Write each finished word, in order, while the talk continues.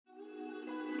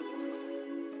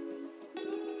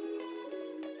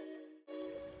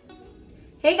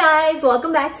Hey guys,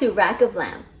 welcome back to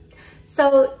Rackoflam.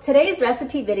 So today's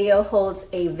recipe video holds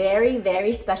a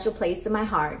very special place in my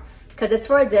heart because it's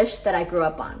for a dish that I grew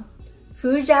up on,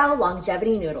 Fuzhou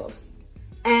longevity noodles.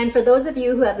 And for those of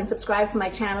you who have been subscribed to my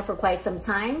channel for quite some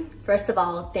time, first of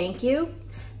all, thank you.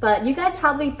 But you guys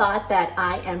probably thought that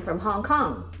I am from Hong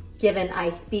Kong, given I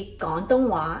speak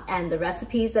Guangdonghua and the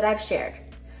recipes that I've shared.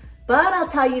 But I'll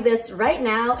tell you this right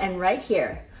now and right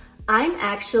here, I'm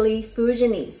actually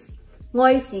Fujianese.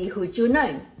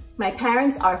 My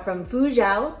parents are from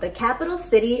Fuzhou, the capital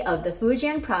city of the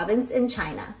Fukien province in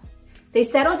China. They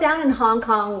settled down in Hong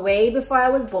Kong way before I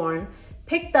was born,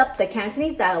 picked up the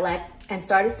Cantonese dialect, and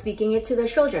started speaking it to their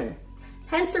children.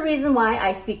 Hence the reason why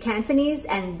I speak Cantonese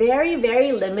and very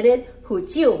limited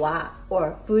Hujiuhua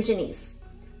or Fujianese.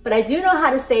 But I do know how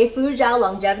to say Fuzhou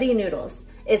longevity noodles.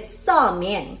 It's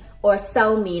saumian or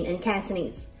saumin in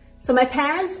Cantonese. So my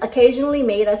parents occasionally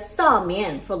made us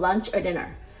saumian for lunch or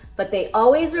dinner, but they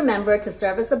always remembered to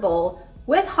serve us a bowl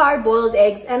with hard-boiled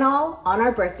eggs and all on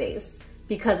our birthdays,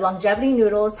 because longevity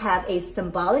noodles have a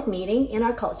symbolic meaning in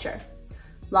our culture.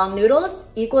 Long noodles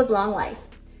equals long life.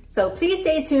 So please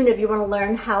stay tuned if you want to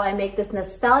learn how I make this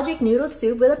nostalgic noodle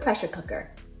soup with a pressure cooker.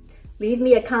 Leave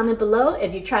me a comment below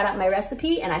if you tried out my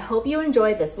recipe, and I hope you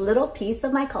enjoy this little piece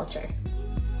of my culture.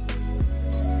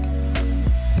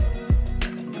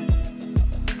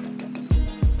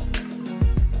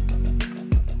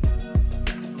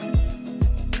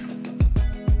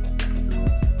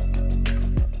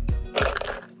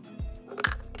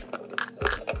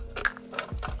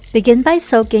 Begin by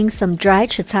soaking some dried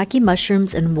shiitake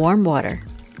mushrooms in warm water.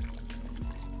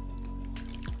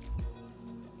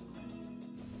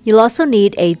 You'll also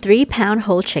need a 3-pound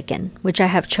whole chicken, which I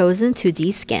have chosen to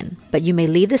deskin, but you may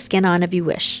leave the skin on if you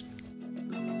wish.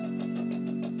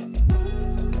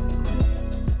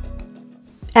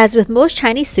 As with most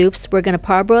Chinese soups, we're going to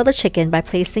parboil the chicken by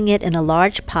placing it in a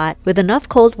large pot with enough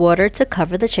cold water to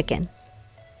cover the chicken.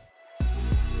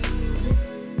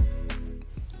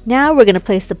 Now we're going to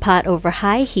place the pot over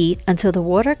high heat until the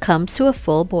water comes to a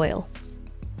full boil.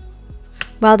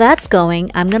 While that's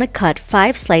going, I'm going to cut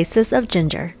 5 slices of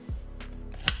ginger.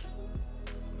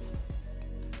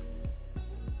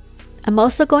 I'm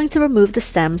also going to remove the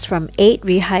stems from 8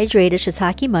 rehydrated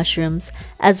shiitake mushrooms,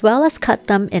 as well as cut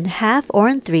them in half or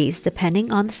in 3s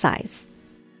depending on the size.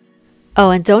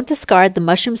 Oh, and don't discard the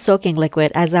mushroom soaking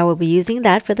liquid, as I will be using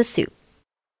that for the soup.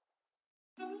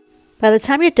 By the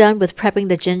time you're done with prepping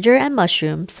the ginger and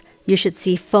mushrooms, you should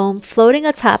see foam floating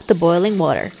atop the boiling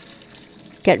water.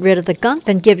 Get rid of the gunk,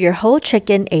 then give your whole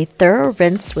chicken a thorough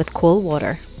rinse with cool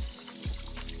water.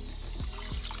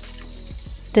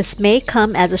 This may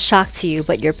come as a shock to you,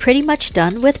 but you're pretty much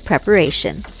done with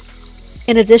preparation.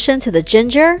 In addition to the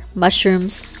ginger,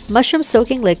 mushrooms, mushroom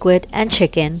soaking liquid, and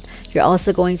chicken, you're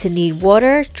also going to need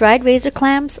water, dried razor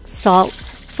clams, salt,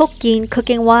 Fukien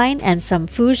cooking wine, and some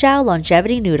Fuzhou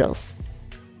longevity noodles.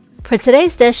 For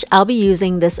today's dish, I'll be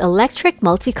using this electric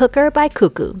multi-cooker by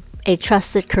COOKWARE, a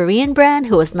trusted Korean brand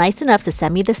who was nice enough to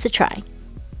send me this to try.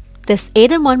 This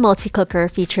 8-in-1 multi-cooker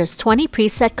features 20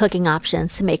 preset cooking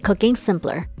options to make cooking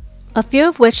simpler. A few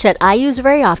of which that I use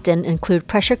very often include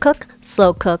pressure cook,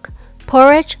 slow cook,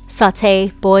 porridge,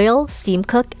 sauté, boil, steam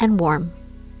cook, and warm.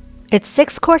 Its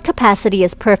 6-quart capacity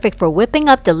is perfect for whipping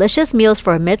up delicious meals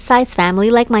for a mid-sized family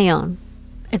like my own.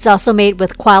 It's also made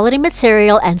with quality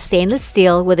material and stainless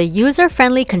steel with a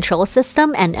user-friendly control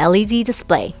system and LED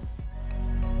display.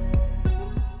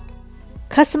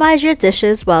 Customize your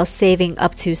dishes while saving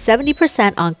up to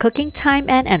 70% on cooking time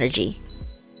and energy.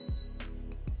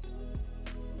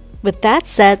 With that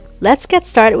said, let's get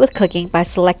started with cooking by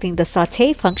selecting the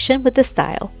sauté function with the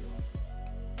style.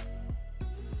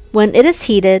 When it is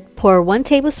heated, pour 1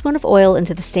 tablespoon of oil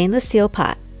into the stainless steel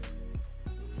pot.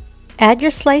 Add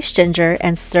your sliced ginger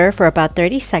and stir for about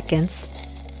 30 seconds.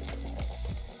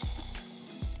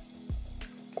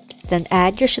 Then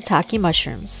add your shiitake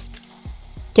mushrooms.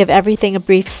 Give everything a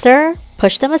brief stir,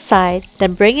 push them aside,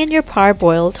 then bring in your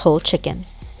parboiled whole chicken.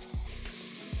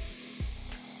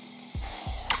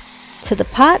 To the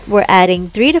pot, we're adding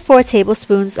 3 to 4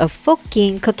 tablespoons of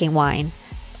Fukien cooking wine.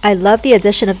 I love the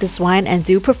addition of this wine and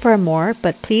do prefer more,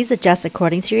 but please adjust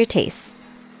according to your taste.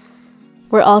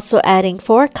 We're also adding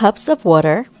 4 cups of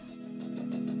water,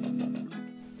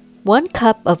 1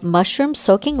 cup of mushroom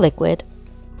soaking liquid,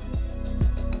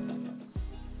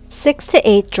 6 to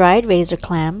 8 dried razor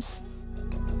clams,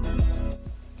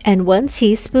 and 1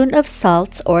 teaspoon of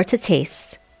salt or to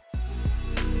taste.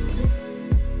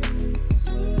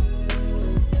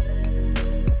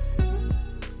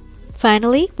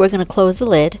 Finally, we're going to close the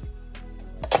lid.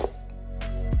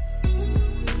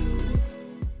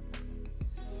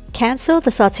 cancel the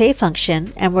sauté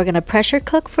function and we're gonna pressure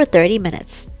cook for 30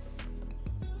 minutes.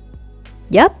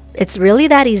 Yep, it's really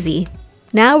that easy.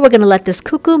 Now we're gonna let this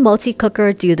cuckoo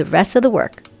multi-cooker do the rest of the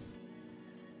work.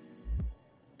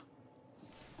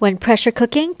 When pressure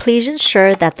cooking, please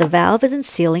ensure that the valve is in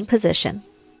sealing position.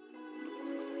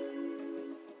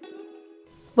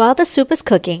 While the soup is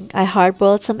cooking, I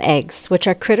hard-boiled some eggs, which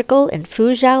are critical in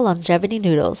Fuzhou longevity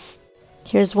noodles.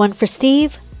 Here's one for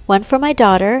Steve, one for my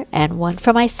daughter, and one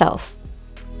for myself.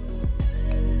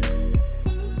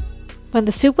 When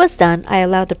the soup was done, I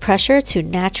allowed the pressure to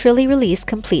naturally release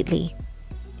completely,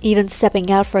 even stepping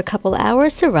out for a couple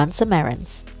hours to run some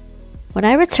errands. When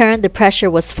I returned, the pressure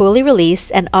was fully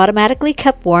released and automatically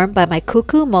kept warm by my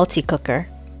cuckoo multi-cooker.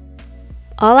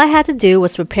 All I had to do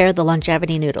was prepare the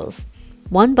longevity noodles.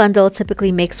 One bundle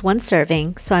typically makes one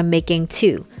serving, so I'm making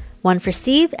two, one for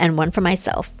Steve and one for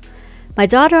myself. My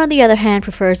daughter, on the other hand,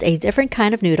 prefers a different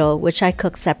kind of noodle, which I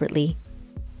cook separately.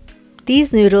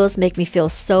 These noodles make me feel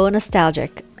so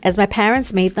nostalgic, as my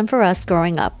parents made them for us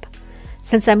growing up.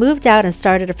 Since I moved out and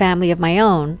started a family of my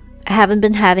own, I haven't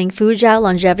been having Fuzhou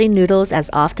longevity noodles as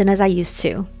often as I used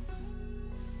to.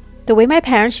 The way my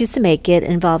parents used to make it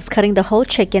involves cutting the whole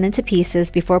chicken into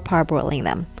pieces before parboiling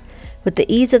them. With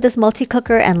the ease of this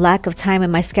multi-cooker and lack of time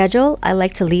in my schedule, I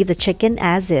like to leave the chicken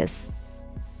as is.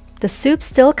 The soup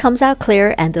still comes out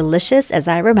clear and delicious as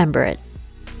I remember it.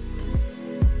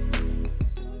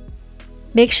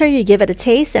 Make sure you give it a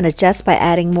taste and adjust by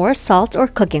adding more salt or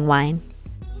cooking wine.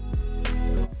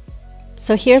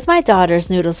 So here's my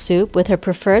daughter's noodle soup with her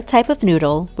preferred type of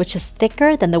noodle, which is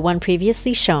thicker than the one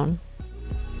previously shown.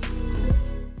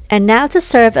 And now to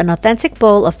serve an authentic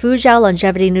bowl of Fuzhou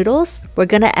longevity noodles, we're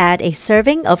gonna add a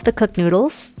serving of the cooked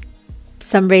noodles,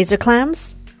 some razor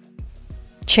clams,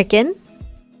 chicken,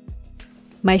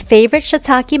 my favorite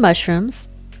shiitake mushrooms,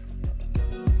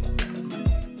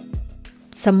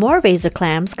 some more razor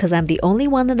clams because I'm the only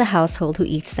one in the household who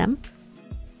eats them,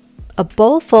 a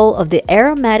bowl full of the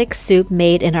aromatic soup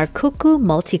made in our cuckoo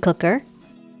multi-cooker,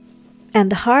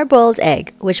 and the hard-boiled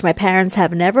egg, which my parents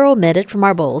have never omitted from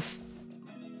our bowls.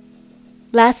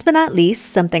 Last but not least,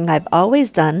 something I've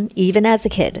always done, even as a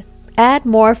kid, add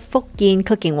more Fukien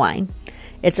cooking wine.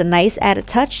 It's a nice added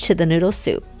touch to the noodle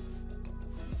soup.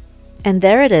 And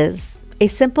there it is, a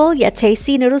simple yet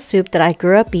tasty noodle soup that I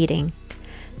grew up eating.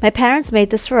 My parents made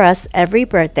this for us every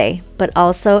birthday, but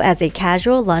also as a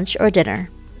casual lunch or dinner.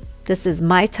 This is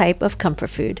my type of comfort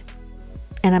food.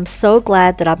 And I'm so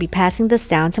glad that I'll be passing this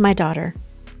down to my daughter.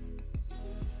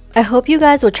 I hope you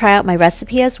guys will try out my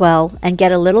recipe as well and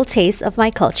get a little taste of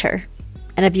my culture.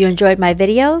 And if you enjoyed my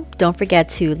video, don't forget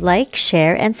to like,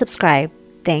 share, and subscribe.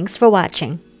 Thanks for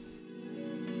watching.